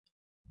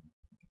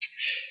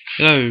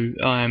Hello,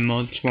 I'm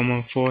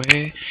Mods114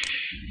 here,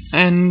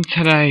 and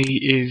today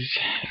is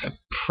a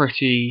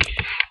pretty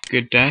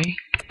good day.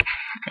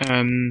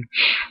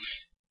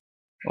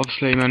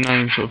 Obviously my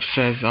name sort of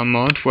says I'm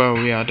Mod, well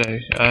yeah I do.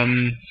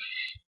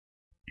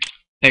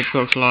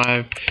 Xbox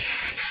Live,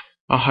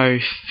 I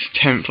host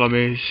temp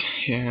lobbies,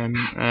 yeah,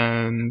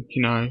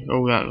 you know,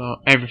 all that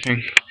lot,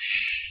 everything,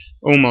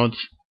 all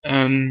mods.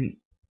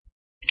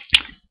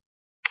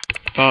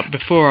 But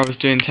before I was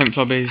doing temp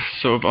lobbies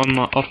sort of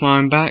off my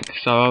own back,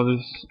 so I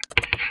was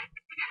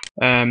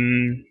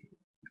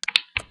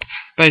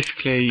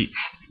basically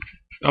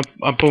I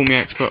bought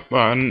my Xbox,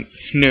 well, a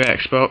new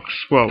Xbox,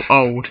 well,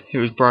 old, it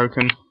was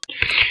broken,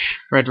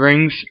 red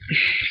rings,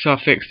 so I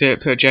fixed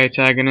it, put a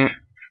JTAG in it,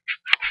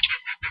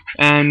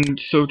 and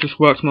sort of just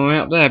worked my way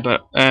up there.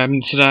 But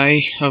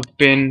today I've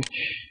been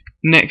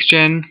next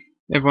gen.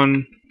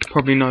 Everyone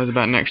probably knows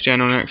about next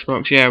gen on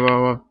Xbox. Yeah,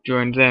 well, I've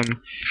joined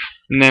them,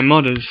 and they're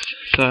modders,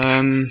 so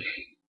I'm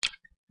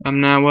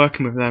now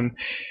working with them.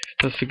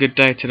 That's a good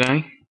day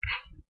today.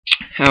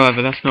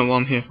 However, that's not what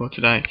I'm here for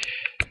today.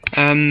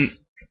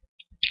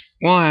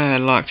 What I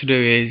like to do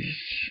is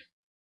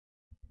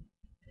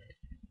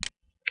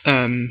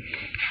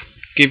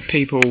give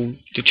people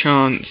the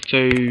chance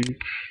to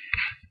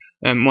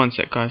one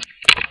sec guys.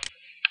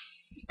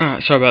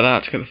 Alright, sorry about that, I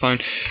had to get the phone.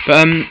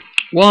 But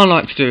what I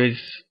like to do is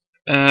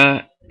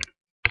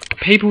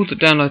people that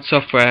download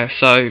software,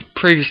 so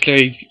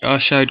previously I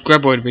showed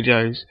Graboid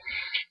videos.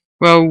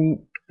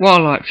 Well, what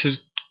I like to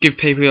give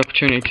people the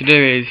opportunity to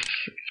do is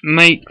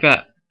make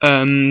that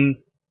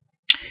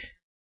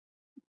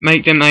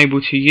make them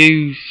able to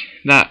use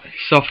that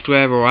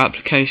software or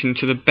application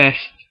to the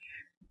best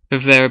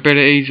of their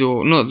abilities,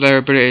 or not their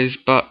abilities,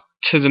 but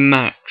to the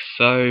max.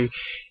 So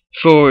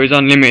for is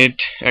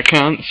unlimited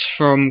accounts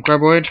from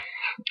Graboid.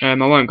 I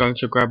won't go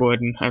into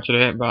Graboid and how to do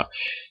it, but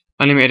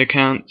unlimited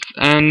accounts.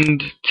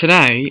 And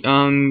today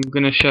I'm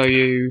going to show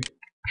you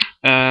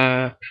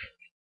a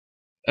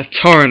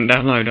torrent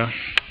downloader.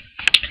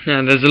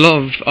 Now there's a lot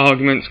of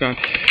arguments going,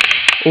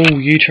 oh,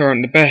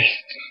 uTorrent the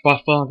best, by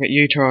far get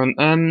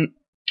uTorrent.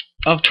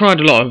 I've tried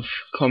a lot of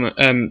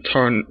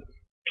torrent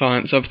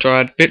clients. I've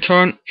tried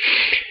BitTorrent,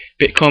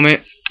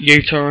 BitComet,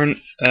 uTorrent,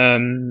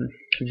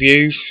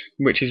 Vuze,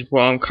 which is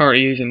what I'm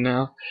currently using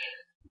now,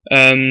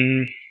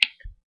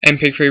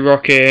 MP3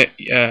 Rocket,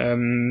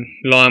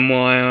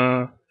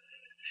 LimeWire,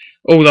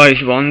 all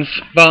those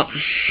ones. But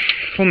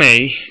for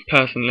me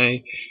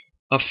personally,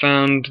 I've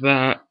found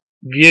that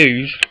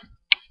Vuze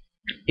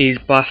is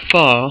by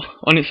far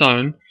on its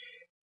own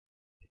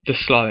the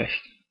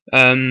slowest.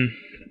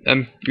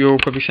 And you're all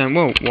probably saying,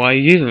 well, why are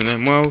you using it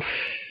then? Well,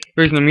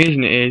 the reason I'm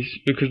using it is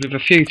because with a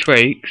few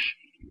tweaks,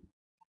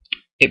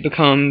 it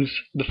becomes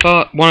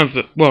from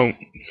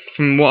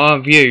what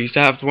I've used,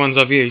 out of the ones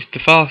I've used, the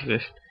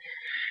fastest.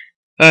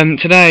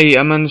 Today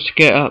I managed to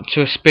get up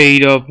to a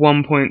speed of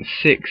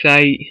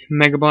 1.68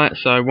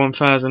 megabytes, so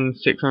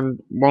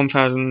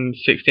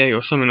 1068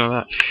 or something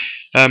like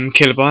that,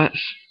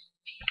 kilobytes.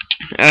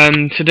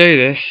 To do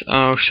this,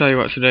 I'll show you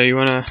what to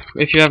do.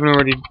 If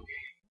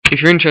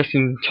you're interested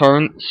in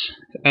torrents,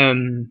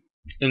 and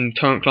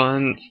torrent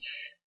clients,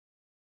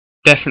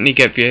 definitely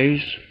get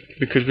Vuze,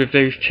 because with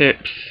these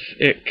tips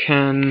it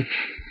can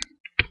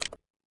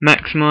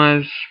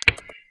maximize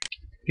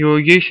your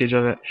usage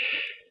of it.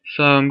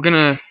 So I'm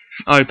gonna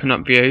open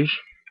up Vuze. If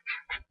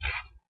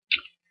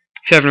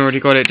you haven't already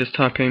got it, just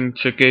type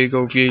into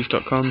Google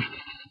vuze.com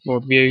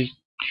or Vuze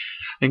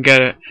and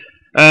get it.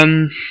 As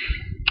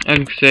you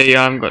can see,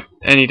 I haven't got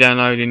any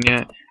downloading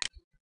yet.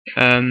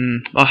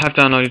 I have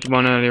downloaded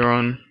one earlier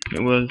on.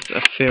 It was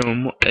a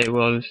film. It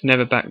was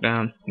Never Back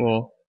Down,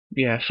 or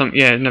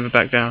Never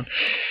Back Down.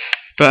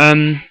 But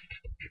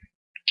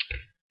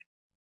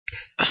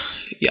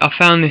yeah, I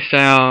found this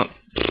out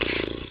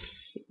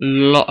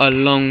a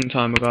long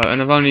time ago,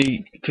 and I've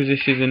only, because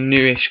this is a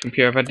newish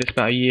computer, I've had this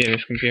about a year.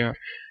 This computer,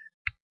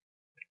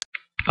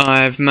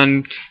 I've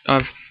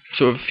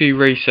sort of a few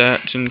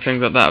research and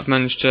things like that. I've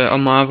managed to,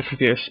 on my other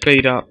computer,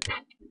 speed up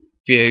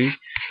Vuze,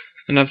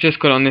 and I've just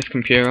got it on this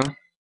computer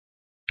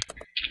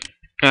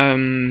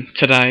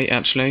today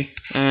actually,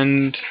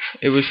 and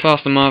it was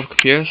fast on my other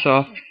computer, so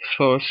I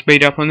thought I'd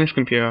speed up on this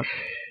computer,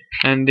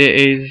 and it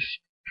is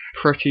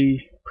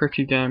pretty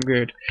damn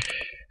good.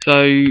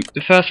 So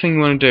the first thing you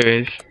want to do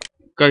is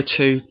go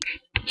to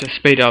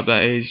speed up.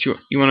 That is,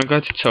 you want to go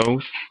to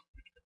Tools,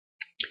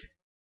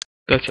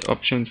 go to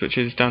Options, which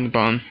is down the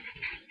bottom,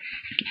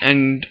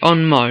 and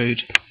on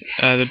mode,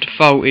 the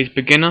default is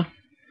beginner.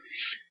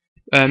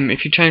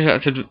 If you change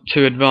that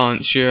to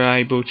advanced, you're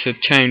able to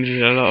change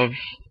a lot of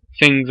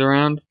things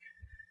around.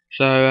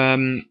 So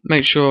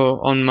make sure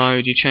on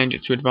mode you change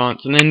it to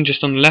advanced, and then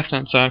just on the left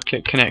hand side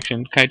click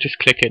connection. Okay, just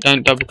click it,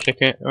 don't double click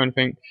it or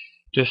anything,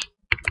 just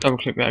double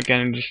click that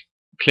again and just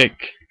click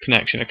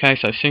connection. Okay,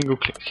 so single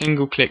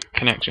click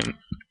connection.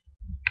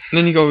 And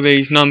then you got all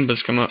these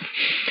numbers come up.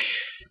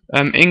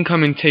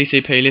 Incoming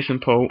TCP listen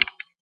port.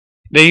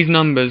 These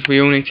numbers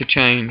we all need to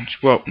change.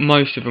 Well,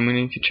 most of them we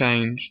need to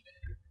change.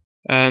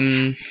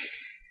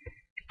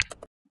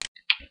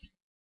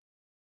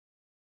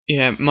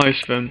 yeah,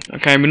 most of them.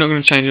 Okay, we're not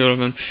going to change all of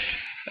them.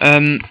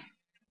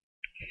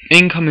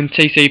 Incoming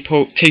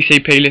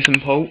TCP listen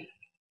port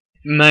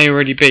may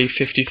already be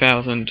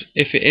 50,000.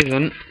 If it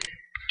isn't,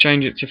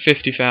 change it to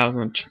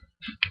 50,000.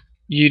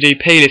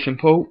 UDP listen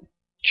port,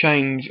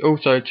 change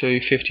also to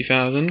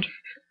 50,000.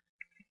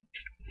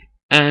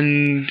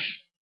 And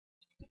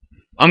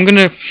I'm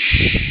gonna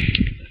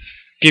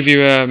give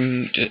you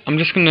I'm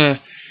just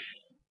gonna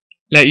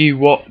let you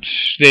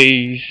watch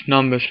these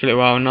numbers for a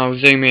little while, and I'll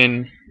zoom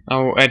in.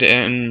 I'll edit it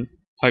and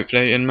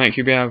hopefully and make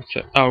you be able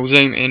to. I'll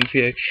zoom in for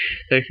you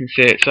so you can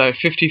see it. So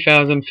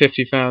 50,000,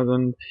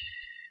 50,000.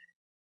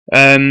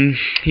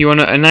 You want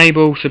to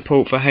enable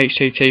support for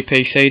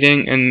HTTP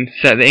seeding and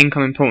set the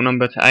incoming port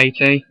number to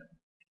 80.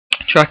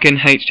 Tracking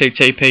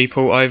HTTP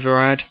port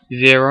override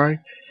 0.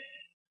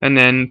 And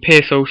then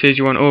peer sources,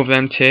 you want all of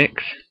them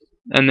ticked.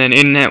 And then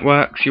in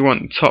networks, you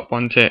want the top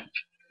one ticked.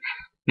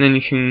 And then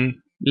you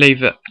can leave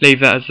that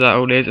as that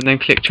all is, and then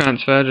click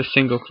transfer, just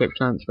single click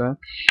transfer.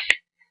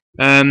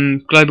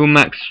 Global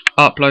max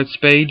upload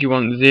speed, you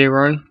want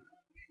 0.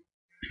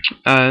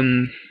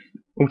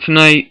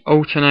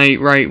 Alternate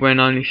rate when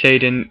only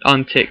seeding,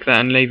 untick that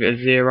and leave it as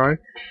 0.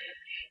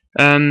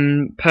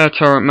 Per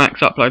torrent max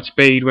upload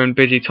speed when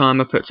busy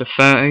timer, put to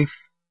 30.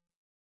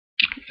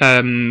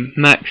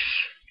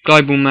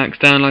 Global max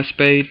download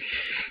speed,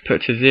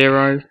 put to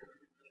 0.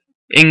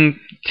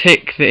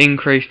 Tick the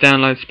increased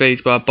download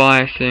speeds by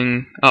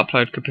biasing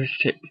upload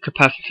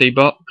capacity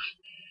box,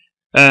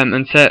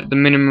 and set the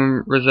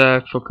minimum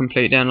reserved for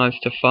complete downloads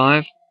to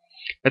 5.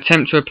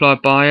 Attempt to apply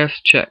bias,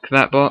 check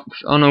that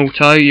box. On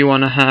auto, you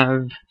want to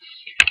have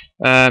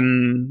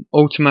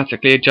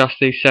automatically adjust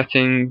the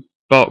setting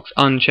box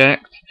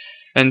unchecked,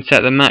 and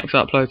set the max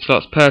upload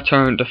slots per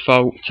torrent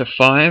default to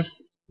 5.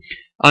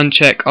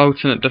 Uncheck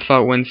alternate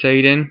default when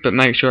seeding, but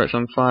make sure it's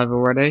on 5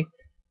 already.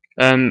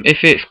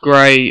 If it's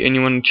grey and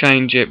you want to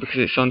change it because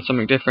it's on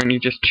something different, you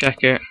just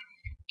check it,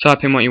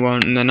 type in what you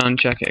want, and then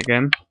uncheck it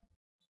again.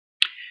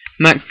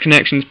 Max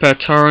connections per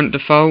torrent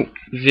default,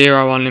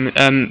 0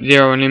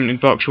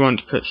 unlimited box, you want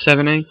to put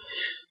 70.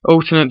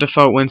 Alternate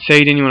default when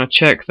seeding, you want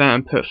to check that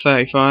and put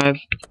 35.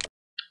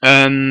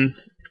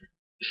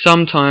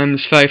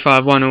 Sometimes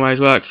 35 won't always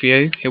work for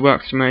you, it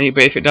works for me,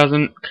 but if it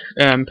doesn't,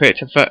 put it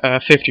to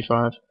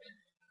 55.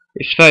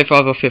 It's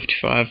 35 or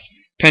 55,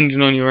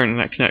 depending on your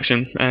internet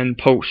connection and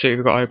ports that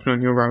you've got open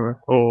on your router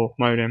or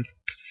modem.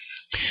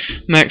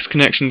 Max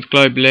connections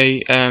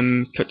globally,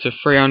 put to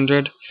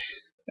 300.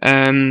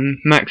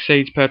 Max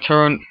seeds per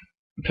torrent,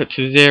 put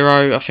to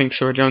 0. I think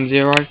it's already on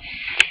 0.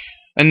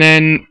 And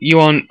then you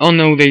want, on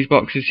all these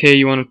boxes here,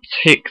 you want to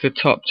tick the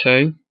top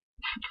 2,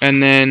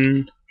 and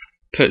then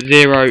put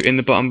 0 in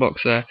the bottom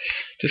box there.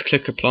 Just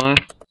click apply,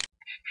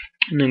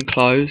 and then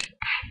close.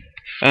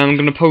 I'm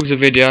going to pause the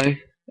video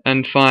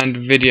and find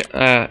video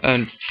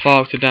and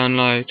file to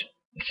download,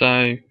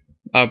 so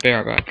I'll be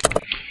right back.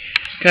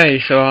 Okay,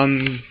 so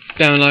I'm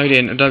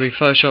downloading Adobe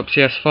Photoshop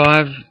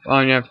CS5. I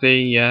only have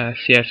the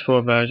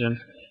CS4 version.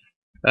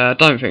 I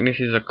don't think this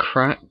is a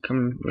crack.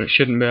 It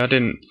shouldn't be. I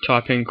didn't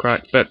type in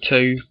crack, but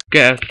to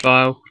get a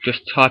file,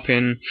 just type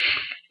in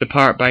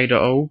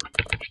thepiratebay.org.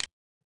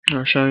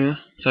 I'll show you.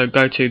 So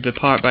go to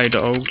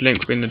thepiratebay.org,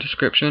 link in the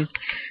description.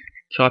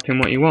 Type in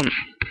what you want,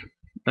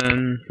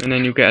 and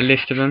then you'll get a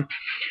list of them.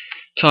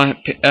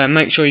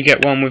 Make sure you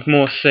get one with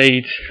more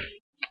seeds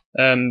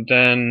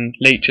than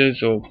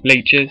leeches or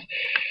leeches.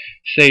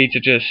 Seeds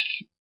are just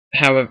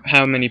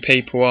how many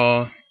people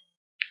are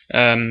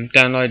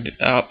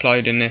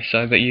uploading this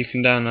so that you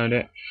can download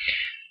it.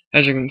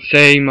 As you can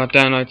see, my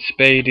download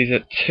speed is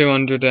at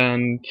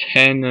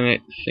 210 and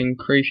it's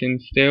increasing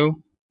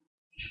still.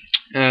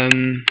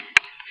 I'm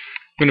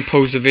going to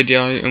pause the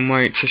video and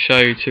wait to show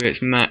you to its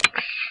max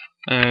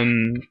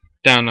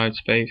download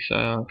speed, so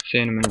I'll see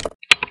you in a minute.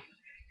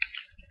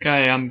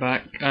 Okay, I'm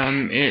back.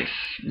 It's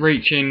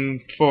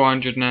reaching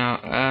 400 now.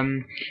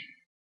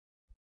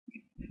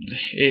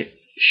 It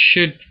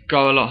should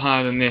go a lot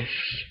higher than this,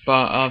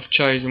 but I've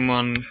chosen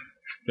one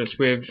that's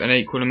with an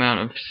equal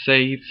amount of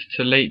seeds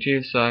to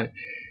leeches, so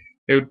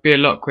it would be a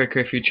lot quicker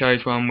if you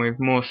chose one with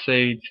more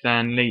seeds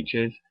than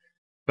leeches.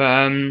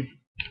 But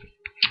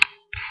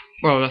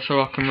well, that's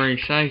all I can really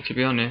say, to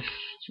be honest.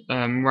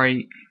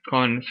 Rate,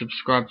 comment, and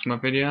subscribe to my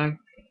video.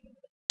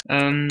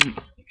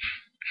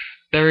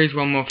 There is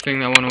one more thing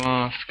that I want to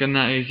ask, and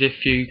that is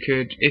if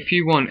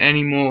you want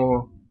any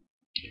more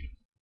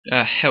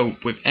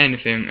help with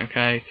anything,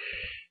 okay,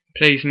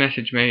 please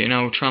message me and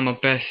I will try my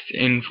best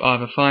in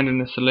either finding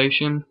the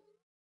solution,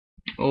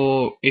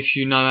 or if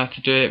you know how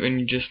to do it and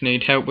you just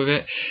need help with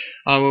it,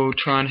 I will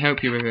try and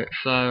help you with it.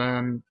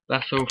 So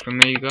that's all from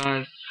me,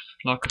 guys.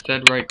 Like I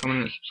said, rate,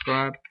 comment, and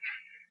subscribe,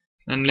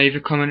 and leave a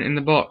comment in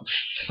the box.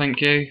 Thank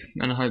you,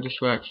 and I hope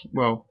this works.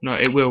 Well, no,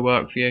 it will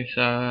work for you.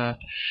 So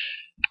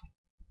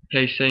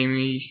please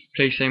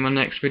see my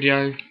next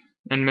video,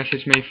 and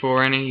message me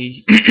for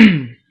any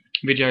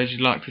videos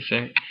you'd like to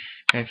see.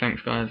 Okay,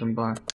 thanks guys, and bye.